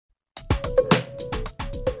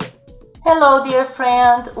Hello, dear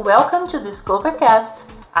friend! Welcome to Discovercast.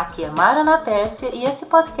 Aqui é Mara Ana Tércia e esse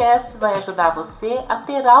podcast vai ajudar você a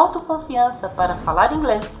ter autoconfiança para falar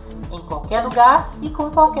inglês em qualquer lugar e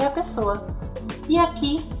com qualquer pessoa. E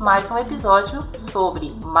aqui mais um episódio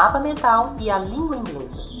sobre mapa mental e a língua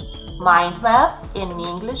inglesa. Mind Map in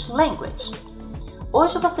English Language.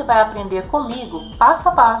 Hoje você vai aprender comigo, passo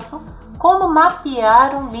a passo, como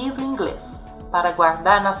mapear um livro em inglês para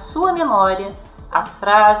guardar na sua memória as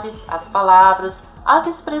frases, as palavras, as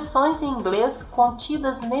expressões em inglês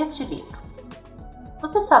contidas neste livro.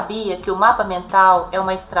 Você sabia que o mapa mental é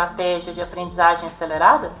uma estratégia de aprendizagem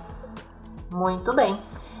acelerada? Muito bem!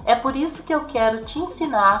 É por isso que eu quero te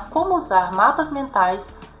ensinar como usar mapas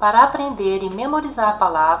mentais para aprender e memorizar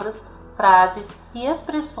palavras, frases e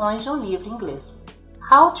expressões de um livro em inglês.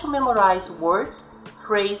 How to memorize words,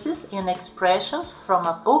 phrases and expressions from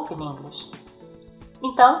a book in English.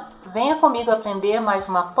 Então, venha comigo aprender mais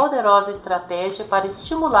uma poderosa estratégia para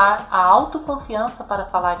estimular a autoconfiança para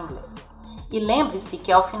falar inglês. E lembre-se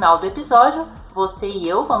que ao final do episódio, você e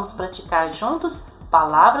eu vamos praticar juntos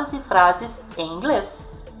palavras e frases em inglês.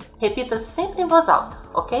 Repita sempre em voz alta,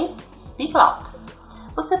 ok? Speak loud.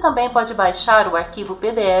 Você também pode baixar o arquivo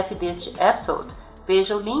PDF deste episode.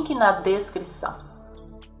 Veja o link na descrição.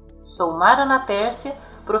 Sou Mara Ana Tércia,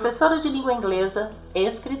 professora de língua inglesa,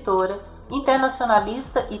 escritora,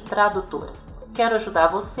 internacionalista e tradutora. Quero ajudar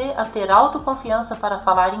você a ter autoconfiança para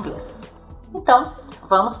falar inglês. Então,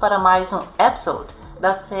 vamos para mais um episode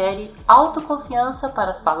da série Autoconfiança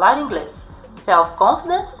para falar inglês.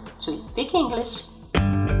 Self-confidence to speak English.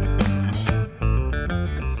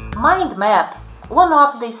 Mind Map, one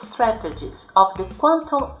of the strategies of the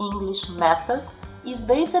Quantum English Method, is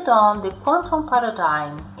based on the quantum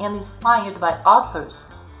paradigm and inspired by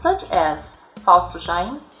authors such as Fausto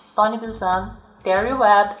Jaim, Tony Buzan, Terry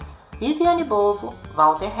Webb, Viviane Bovo,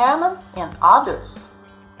 Walter Herrmann and others.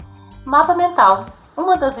 Mapa mental.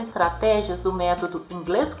 Uma das estratégias do método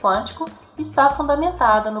inglês quântico está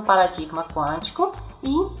fundamentada no paradigma quântico e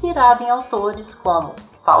inspirada em autores como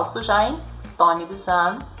Fausto Jaim, Tony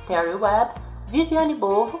Buzan, Terry Webb, Viviane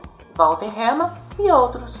Bovo, Walter Herrmann e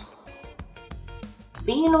outros.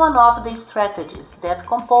 Being one of the strategies that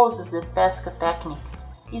composes the TESCA technique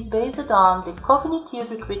is based on the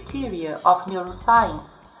cognitive criteria of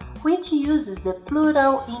neuroscience, which uses the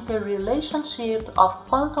plural interrelationship of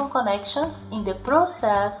quantum connections in the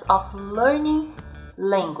process of learning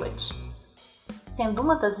language. Sendo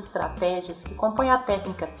uma das estratégias que compõe a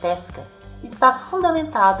técnica TESCA, está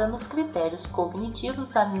fundamentada nos critérios cognitivos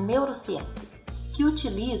da neurociência, que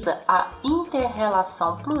utiliza a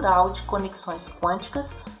interrelação plural de conexões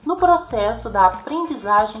quânticas no processo da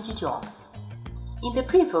aprendizagem de idiomas. In the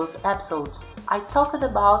previous episodes, I talked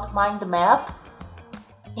about mind map.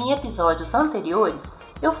 Em episódios anteriores,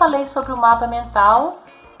 eu falei sobre o mapa mental,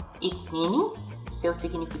 its meaning, seu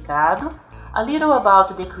significado, a little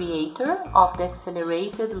about the creator of the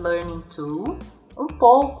accelerated learning tool, um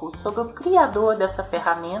pouco sobre o criador dessa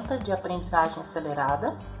ferramenta de aprendizagem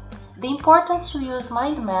acelerada, the importance to use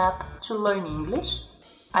mind map to learn English,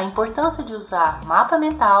 a importância de usar mapa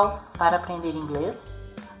mental para aprender inglês,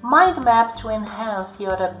 mind map to enhance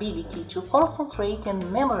your ability to concentrate and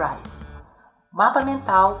memorize, mapa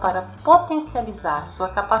mental para potencializar sua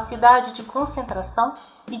capacidade de concentração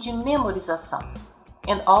e de memorização,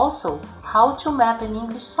 and also how to map an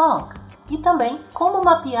English song, e também como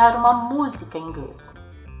mapear uma música em inglês.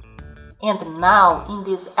 And now, in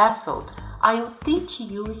this episode, I will teach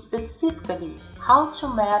you specifically how to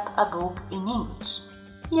map a book in English.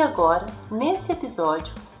 E agora, nesse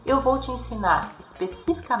episódio, eu vou te ensinar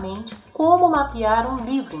especificamente como mapear um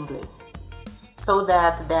livro em inglês. So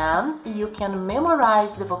that then you can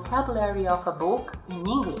memorize the vocabulary of a book in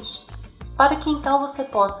English. Para que então você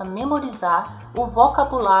possa memorizar o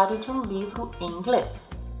vocabulário de um livro em inglês.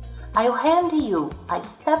 I'll hand you a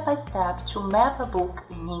step by step to map a book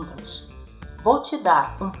in English. Vou te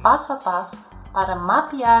dar um passo a passo para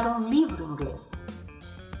mapear um livro em inglês.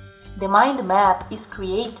 The mind map is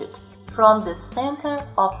created from the center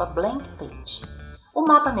of a blank page. O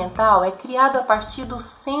mapa mental é criado a partir do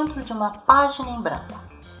centro de uma página em branco.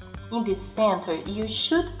 In the center, you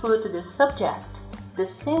should put the subject, the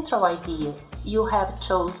central idea you have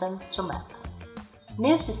chosen to map.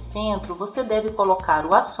 Neste centro, você deve colocar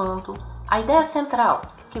o assunto, a ideia central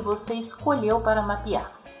que você escolheu para mapear.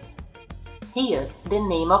 Here, the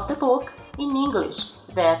name of the book in English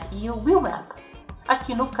that you will map.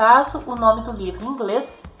 Aqui no caso, o nome do livro em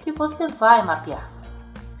inglês que você vai mapear.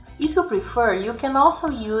 If you prefer, you can also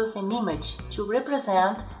use an image to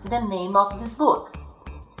represent the name of this book.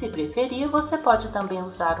 Se preferir, você pode também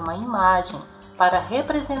usar uma imagem para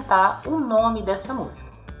representar o nome dessa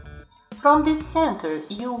música. From the center,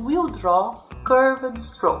 you will draw curved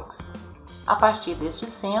strokes. A partir deste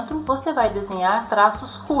centro, você vai desenhar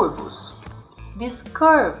traços curvos. These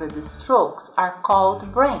curved strokes are called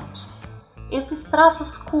branches. Esses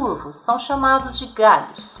traços curvos são chamados de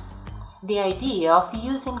galhos. The idea of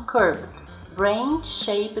using curved,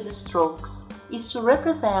 branch-shaped strokes is to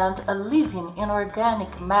represent a living and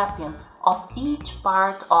organic mapping of each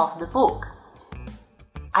part of the book.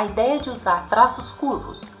 A ideia de usar traços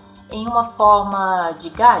curvos em uma forma de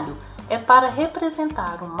galho é para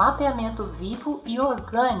representar um mapeamento vivo e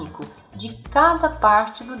orgânico de cada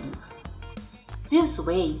parte do livro. This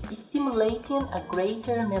way, stimulating a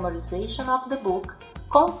greater memorization of the book,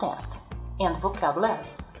 content and vocabulary.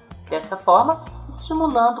 Dessa forma,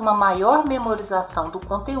 estimulando uma maior memorização do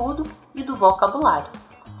conteúdo e do vocabulário.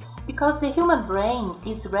 Because the human brain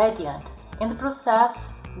is radiant and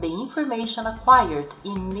processes the information acquired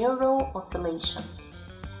in neural oscillations.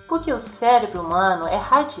 Porque o cérebro humano é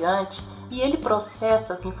radiante e ele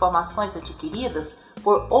processa as informações adquiridas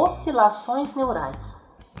por oscilações neurais.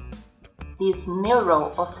 These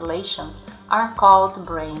neural oscillations are called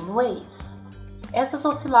brain waves. Essas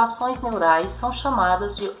oscilações neurais são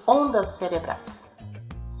chamadas de ondas cerebrais.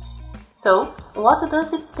 So, what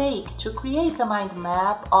does it take to create a mind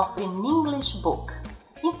map of an English book?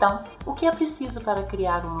 Então, o que é preciso para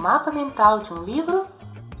criar um mapa mental de um livro?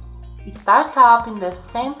 Start up in the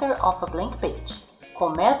center of a blank page.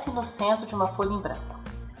 Comece no centro de uma folha em branco.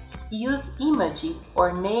 Use image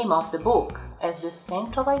or name of the book as the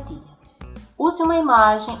central idea. Use uma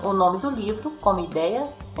imagem ou nome do livro como ideia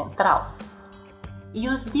central.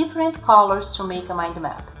 Use different colors to make a mind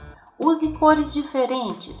map. Use cores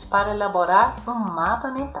diferentes para elaborar um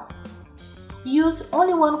mapa mental. Use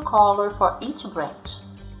only one color for each branch.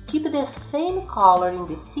 Keep the same color in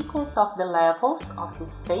the sequence of the levels of the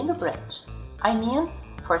same branch. I mean,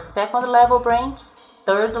 for second level branches,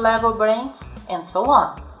 third level branches, and so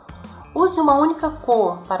on. Use uma única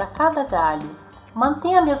cor para cada galho.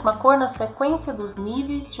 Mantenha a mesma cor na sequência dos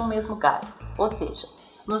níveis de um mesmo galho, ou seja,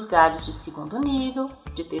 nos galhos de segundo nível,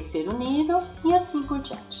 de terceiro nível e assim por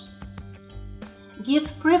diante. Give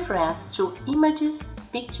preference to images,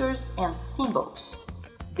 pictures and symbols.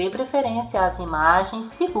 Dê preferência às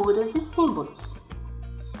imagens, figuras e símbolos.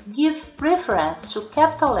 Give preference to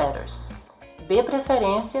capital letters. Dê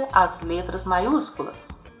preferência às letras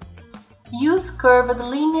maiúsculas. Use curved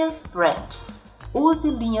linear branches. Use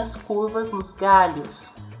linhas curvas nos galhos.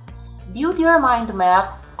 Build your mind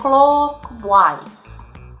map clockwise.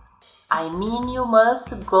 I mean you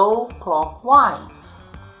must go clockwise.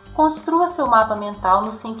 Construa seu mapa mental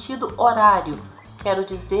no sentido horário. Quero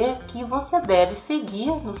dizer que você deve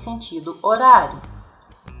seguir no sentido horário.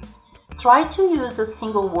 Try to use a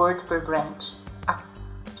single word per branch. A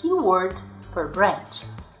keyword per branch.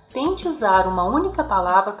 Tente usar uma única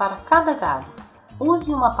palavra para cada galho.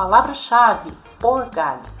 Use uma palavra-chave por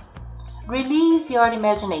galho. Release your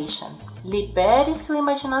imagination. Libere sua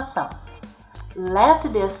imaginação. Let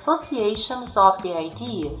the associations of the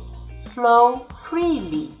ideas flow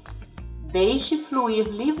freely. Deixe fluir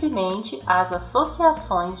livremente as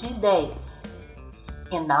associações de ideias.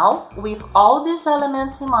 And now, with all these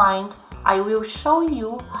elements in mind, I will show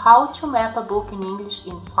you how to map a book in English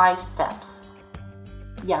in 5 steps.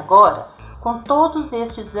 E agora, com todos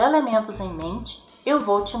estes elementos em mente, eu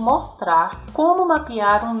vou te mostrar como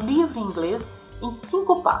mapear um livro em inglês em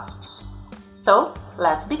 5 passos. So,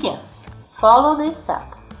 let's begin. Follow the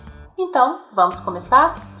step. Então, vamos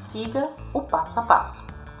começar? Siga o passo a passo.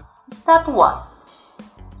 Step 1.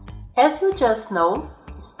 As you just know,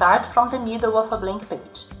 start from the middle of a blank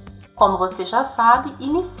page. Como você já sabe,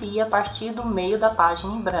 inicie a partir do meio da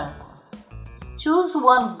página em branco. Choose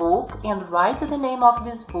one book and write the name of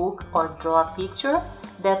this book or draw a picture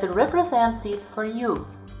that represents it for you,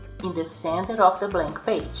 in the center of the blank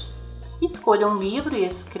page. Escolha um livro e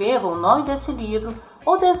escreva o nome desse livro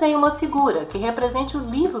ou desenhe uma figura que represente o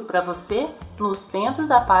livro para você no centro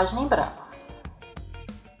da página em branco.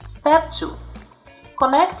 Step 2.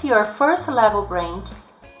 Connect your first level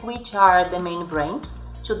branches, which are the main branches,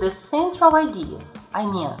 to the central idea, I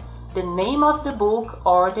mean, the name of the book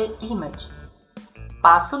or the image.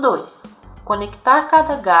 Passo 2. Conectar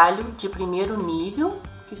cada galho de primeiro nível,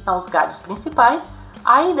 que são os galhos principais,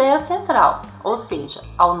 à ideia central, ou seja,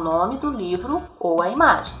 ao nome do livro ou à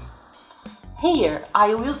imagem. Here,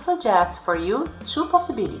 I will suggest for you 2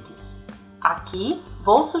 possibilities. Aqui,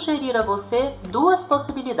 vou sugerir a você 2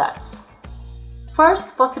 possibilidades.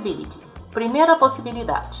 First possibility. Primeira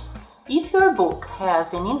possibilidade. If your book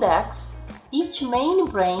has an index, each main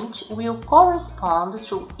branch will correspond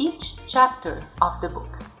to each chapter of the book.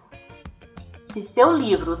 Se seu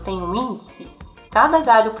livro tem um índice, cada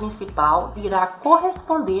galho principal irá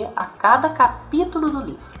corresponder a cada capítulo do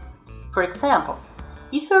livro. For example,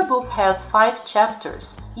 if your book has 5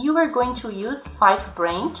 chapters, you are going to use 5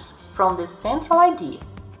 branches from the central idea.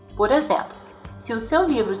 Por exemplo, se o seu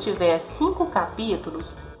livro tiver 5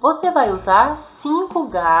 capítulos, você vai usar 5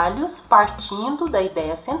 galhos partindo da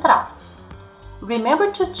ideia central.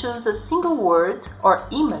 Remember to choose a single word or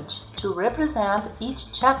image to represent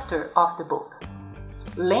each chapter of the book.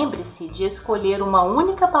 Lembre-se de escolher uma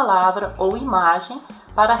única palavra ou imagem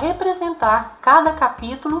para representar cada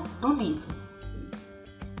capítulo do livro.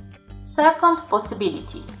 Second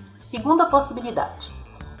possibility. Segunda possibilidade.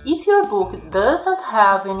 If your book doesn't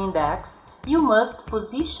have an index, you must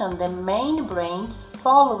position the main branch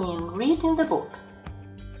following reading the book.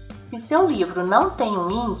 Se seu livro não tem um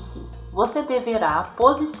índice, você deverá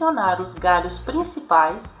posicionar os galhos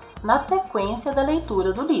principais na sequência da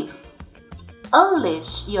leitura do livro.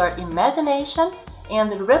 Unleash your imagination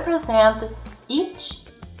and represent each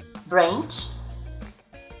branch,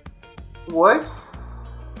 words,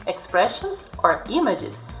 expressions, or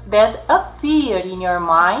images that appear in your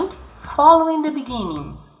mind following the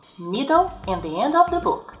beginning, middle, and the end of the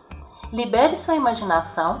book. Libere sua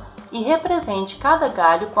imaginação e represente cada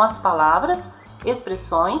galho com as palavras,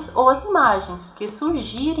 expressões ou as imagens que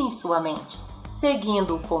surgirem em sua mente,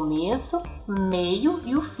 seguindo o começo, meio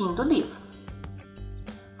e o fim do livro.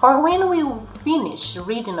 For when we finish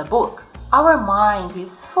reading a book, our mind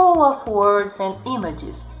is full of words and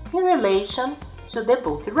images in relation to the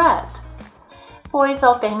book read. Pois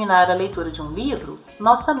ao terminar a leitura de um livro,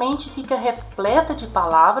 nossa mente fica repleta de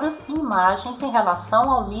palavras e imagens em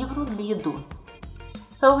relação ao livro lido.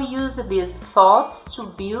 So we use these thoughts to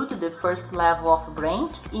build the first level of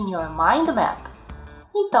branches in your mind map.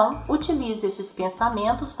 Então, utilize esses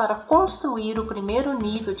pensamentos para construir o primeiro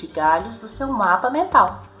nível de galhos do seu mapa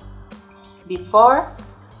mental. Before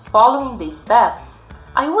following the steps,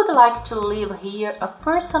 I would like to leave here a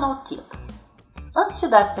personal tip. Antes de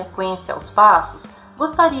dar sequência aos passos,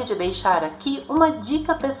 gostaria de deixar aqui uma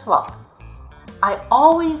dica pessoal. I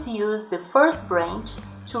always use the first branch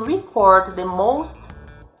to record the most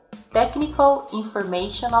technical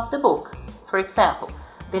information of the book. For example,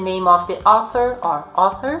 the name of the author or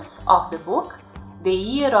authors of the book, the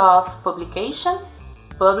year of publication,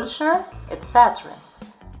 publisher, etc.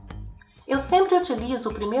 Eu sempre utilizo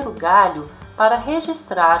o primeiro galho para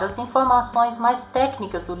registrar as informações mais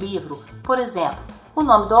técnicas do livro, por exemplo, o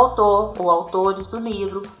nome do autor ou autores do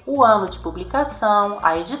livro, o ano de publicação,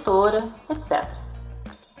 a editora, etc.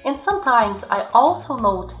 And sometimes I also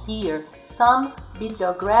note here some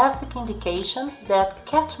bibliographic indications that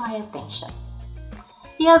catch my attention.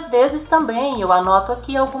 E às vezes também eu anoto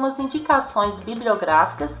aqui algumas indicações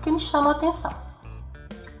bibliográficas que me chamam a atenção.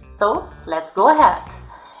 So, let's go ahead!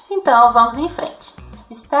 Então, vamos em frente.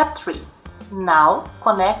 Step 3. Now,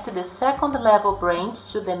 connect the second level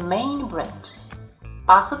branch to the main branches.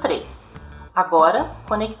 Passo 3. Agora,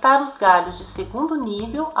 conectar os galhos de segundo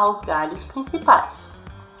nível aos galhos principais.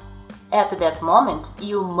 At that moment,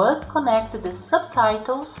 you must connect the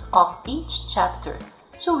subtitles of each chapter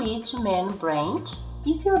to each main branch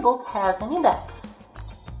if your book has an index.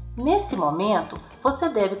 Nesse momento, você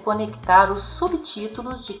deve conectar os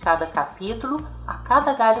subtítulos de cada capítulo a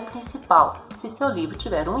cada galho principal, se seu livro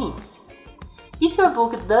tiver um índice. If your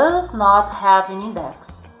book does not have an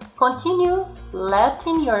index, continue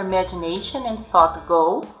letting your imagination and thought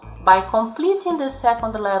go by completing the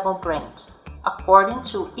second level branches, according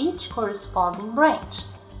to each corresponding branch.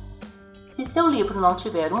 Se seu livro não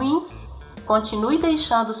tiver um índice, continue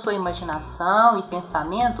deixando sua imaginação e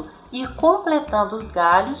pensamento ir completando os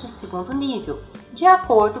galhos de segundo nível, de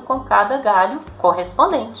acordo com cada galho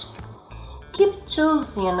correspondente. Keep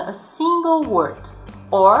choosing a single word,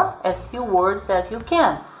 or as few words as you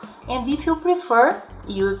can, and if you prefer,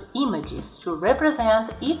 use images to represent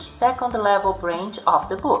each second level branch of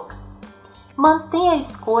the book. Mantenha a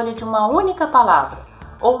escolha de uma única palavra,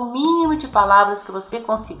 ou o mínimo de palavras que você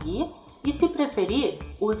conseguir, e se preferir,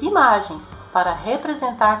 use imagens para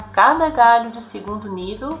representar cada galho de segundo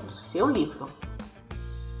nível do seu livro.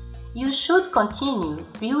 You should continue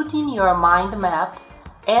building your mind map,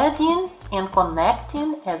 adding and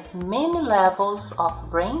connecting as many levels of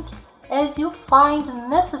branches as you find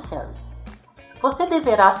necessary. Você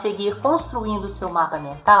deverá seguir construindo seu mapa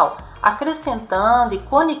mental, acrescentando e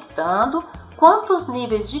conectando quantos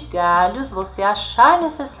níveis de galhos você achar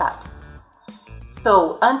necessário.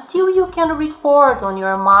 So, until you can record on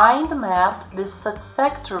your mind map the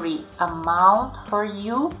satisfactory amount for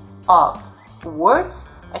you of words,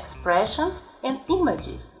 expressions, and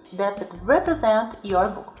images that represent your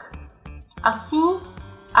book. Assim,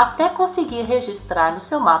 até conseguir registrar no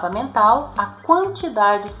seu mapa mental a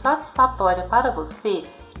quantidade satisfatória para você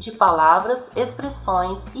de palavras,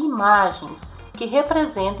 expressões e imagens que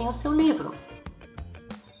representem o seu livro.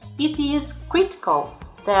 It is critical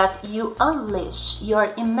that you unleash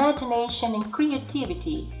your imagination and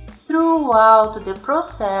creativity throughout the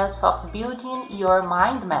process of building your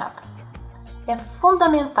mind map. É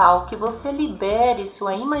fundamental que você libere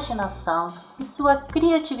sua imaginação e sua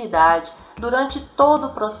criatividade durante todo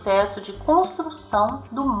o processo de construção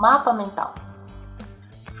do mapa mental.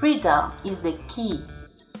 Freedom is the key.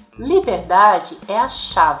 Liberdade é a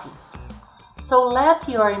chave. So let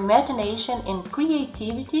your imagination and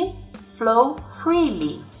creativity flow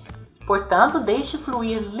freely. Portanto, deixe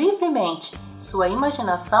fluir livremente sua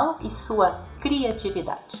imaginação e sua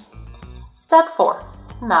criatividade. Step 4.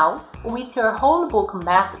 Now, with your whole book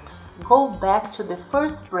mapped, go back to the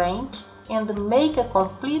first branch and make a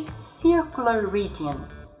complete circular reading.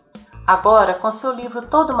 Agora, com seu livro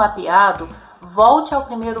todo mapeado, volte ao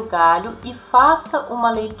primeiro galho e faça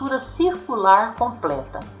uma leitura circular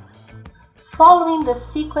completa. Following the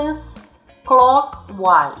sequence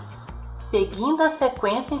clockwise, seguindo a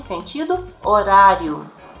sequência em sentido horário.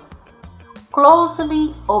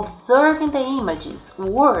 Closely observing the images,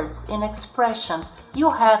 words and expressions you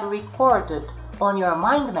have recorded on your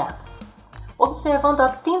mind map. Observando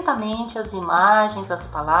atentamente as imagens, as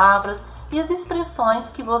palavras e as expressões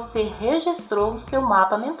que você registrou no seu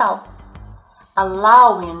mapa mental.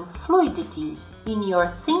 Allowing fluidity in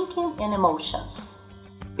your thinking and emotions.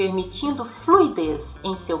 Permitindo fluidez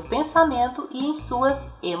em seu pensamento e em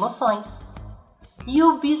suas emoções.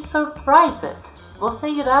 You'll be surprised. Você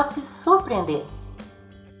irá se surpreender.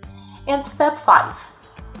 And step 5.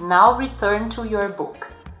 Now return to your book.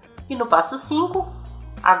 E no passo 5,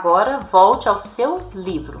 agora volte ao seu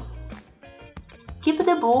livro. Keep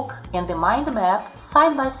the book and the mind map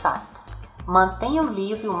side by side. Mantenha o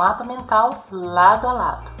livro e o mapa mental lado a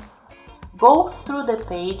lado. Go through the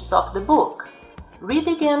pages of the book. Read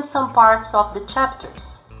again some parts of the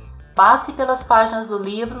chapters. Passe pelas páginas do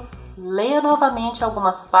livro, leia novamente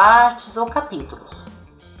algumas partes ou capítulos.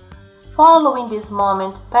 Following this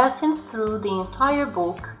moment, passing through the entire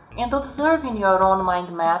book and observing your own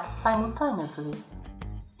mind map simultaneously.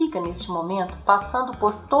 Siga neste momento passando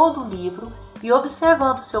por todo o livro e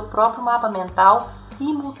observando seu próprio mapa mental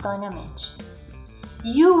simultaneamente.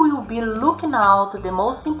 You will be looking out the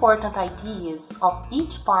most important ideas of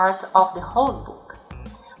each part of the whole book.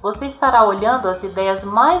 Você estará olhando as ideias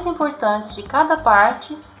mais importantes de cada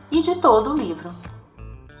parte e de todo o livro.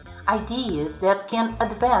 Ideas that can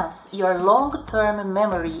advance your long-term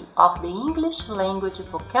memory of the English language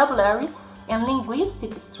vocabulary and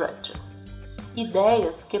linguistic structure.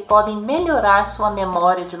 Ideias que podem melhorar sua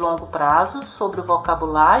memória de longo prazo sobre o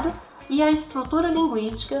vocabulário e a estrutura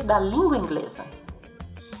linguística da língua inglesa.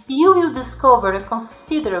 You will discover a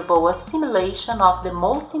considerable assimilation of the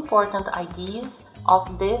most important ideas of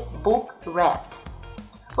the book read.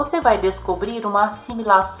 Você vai descobrir uma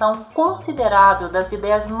assimilação considerável das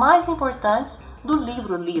ideias mais importantes do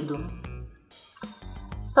livro lido.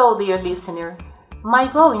 So, dear listener, my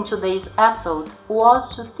goal in today's episode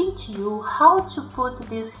was to teach you how to put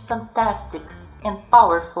this fantastic and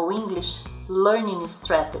powerful English learning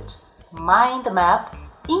strategy, mind map,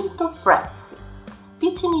 into practice,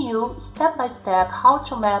 teaching you step by step how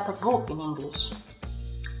to map a book in English.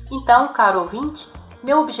 Então, caro ouvinte,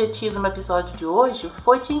 meu objetivo no episódio de hoje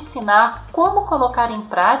foi te ensinar como colocar em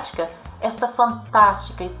prática esta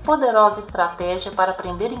fantástica e poderosa estratégia para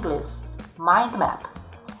aprender inglês, Mind Map,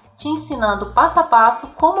 te ensinando passo a passo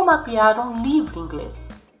como mapear um livro em inglês.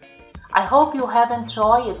 I hope you have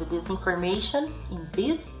enjoyed this information in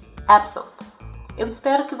this episode. Eu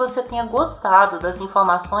espero que você tenha gostado das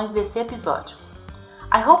informações desse episódio.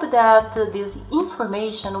 I hope that this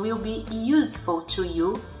information will be useful to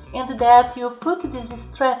you and that you put this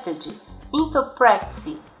strategy into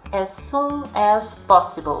practice as soon as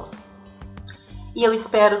possible. E eu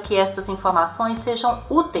espero que estas informações sejam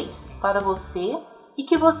úteis para você e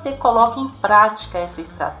que você coloque em prática essa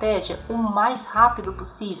estratégia o mais rápido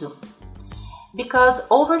possível. Because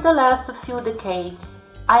over the last few decades,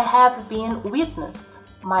 I have been witnessed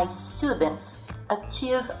my students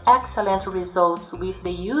achieve excellent results with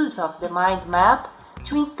the use of the mind map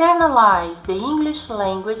to internalize the English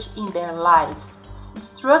language in their lives,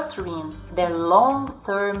 structuring their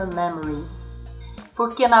long-term memory.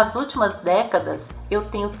 Porque nas últimas décadas eu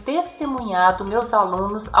tenho testemunhado meus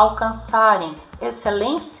alunos alcançarem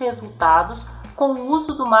excelentes resultados com o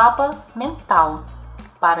uso do mapa mental,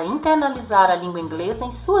 para internalizar a língua inglesa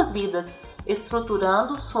em suas vidas,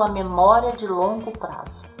 estruturando sua memória de longo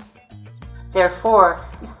prazo. Therefore,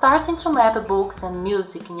 starting to map books and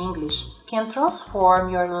music in English can transform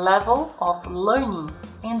your level of learning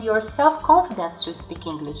and your self-confidence to speak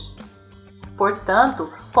English.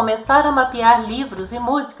 Portanto, começar a mapear livros e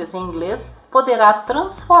músicas em inglês poderá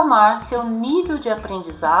transformar seu nível de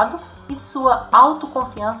aprendizado e sua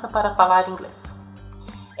autoconfiança para falar inglês.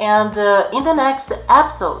 And in the next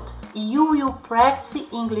episode, you will practice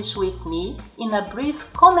English with me in a brief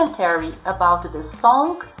commentary about the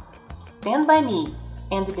song Stand By Me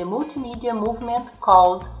and the multimedia movement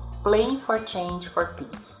called Playing for Change for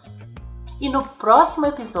Peace. E no próximo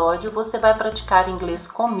episódio você vai praticar inglês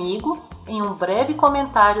comigo em um breve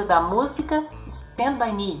comentário da música Stand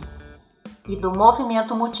By Me e do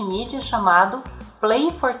movimento multimídia chamado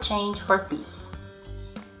Playing for Change for Peace,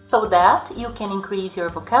 so that you can increase your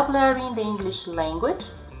vocabulary in the English language,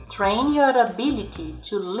 train your ability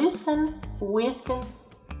to listen with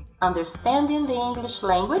understanding the English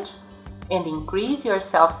language, and increase your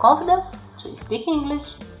self-confidence to speak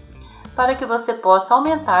English, para que você possa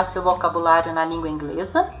aumentar seu vocabulário na língua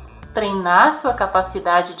inglesa, treinar sua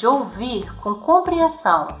capacidade de ouvir com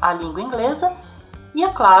compreensão a língua inglesa e, é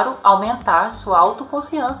claro, aumentar sua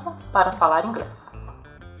autoconfiança para falar inglês.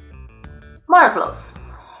 Marvelous!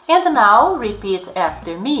 And now repeat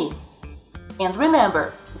after me. And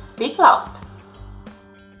remember, speak loud.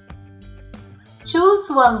 Choose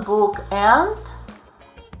one book and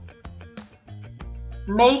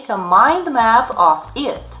make a mind map of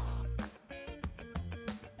it.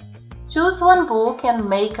 Choose one book and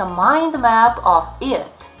make a mind map of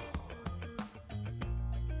it.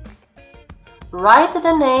 Write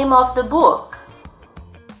the name of the book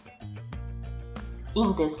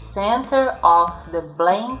in the center of the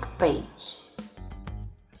blank page.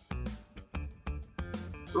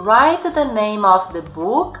 Write the name of the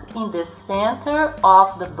book in the center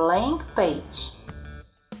of the blank page.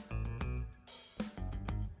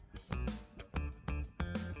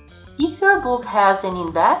 If your book has an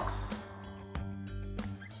index,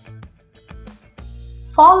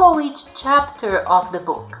 follow each chapter of the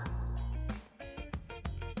book.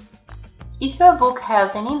 If your book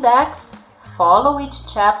has an index, follow each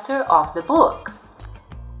chapter of the book.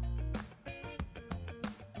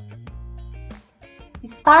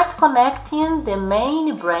 Start connecting the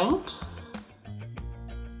main branches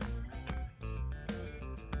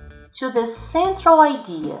to the central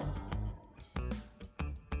idea.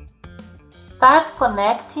 Start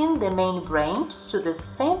connecting the main branch to the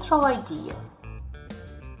central idea.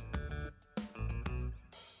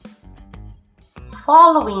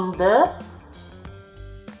 Following the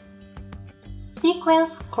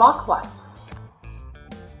sequence clockwise.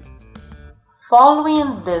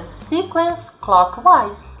 Following the sequence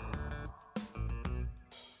clockwise.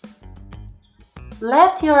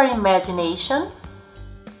 Let your imagination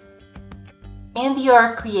and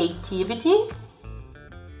your creativity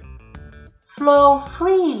flow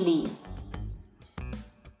freely.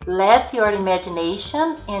 Let your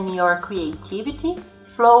imagination and your creativity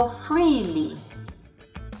flow freely.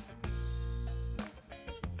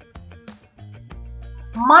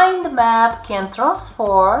 Mind map can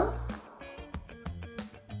transform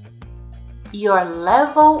your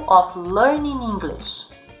level of learning English.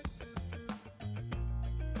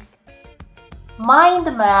 Mind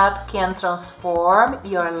map can transform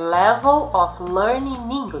your level of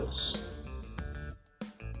learning English.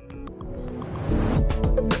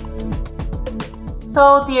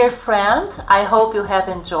 So, dear friend, I hope you have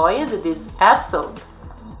enjoyed this episode.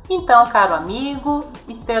 Então, caro amigo,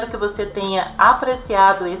 espero que você tenha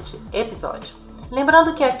apreciado este episódio.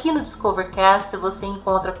 Lembrando que aqui no Discovercast você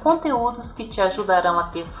encontra conteúdos que te ajudarão a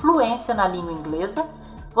ter fluência na língua inglesa,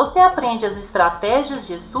 você aprende as estratégias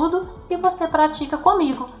de estudo e você pratica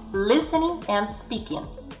comigo, listening and speaking.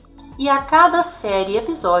 E a cada série e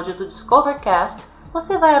episódio do Discovercast,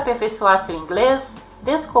 você vai aperfeiçoar seu inglês,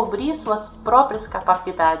 descobrir suas próprias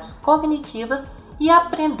capacidades cognitivas e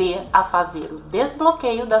aprender a fazer o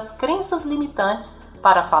desbloqueio das crenças limitantes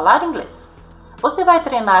para falar inglês. Você vai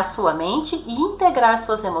treinar sua mente e integrar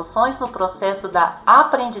suas emoções no processo da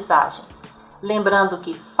aprendizagem. Lembrando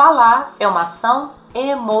que falar é uma ação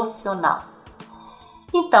emocional.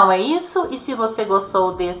 Então é isso, e se você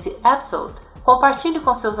gostou desse episode, compartilhe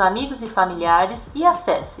com seus amigos e familiares e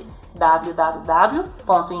acesse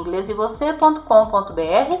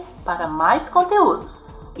www.inglesevocê.com.br para mais conteúdos.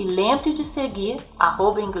 E lembre de seguir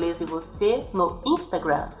 @inglesevocê no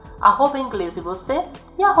Instagram, @inglesevocê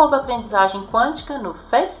e @aprendizagem quântica no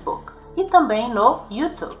Facebook e também no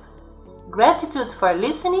YouTube. Gratitude for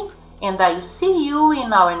listening and I see you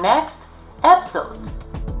in our next episode.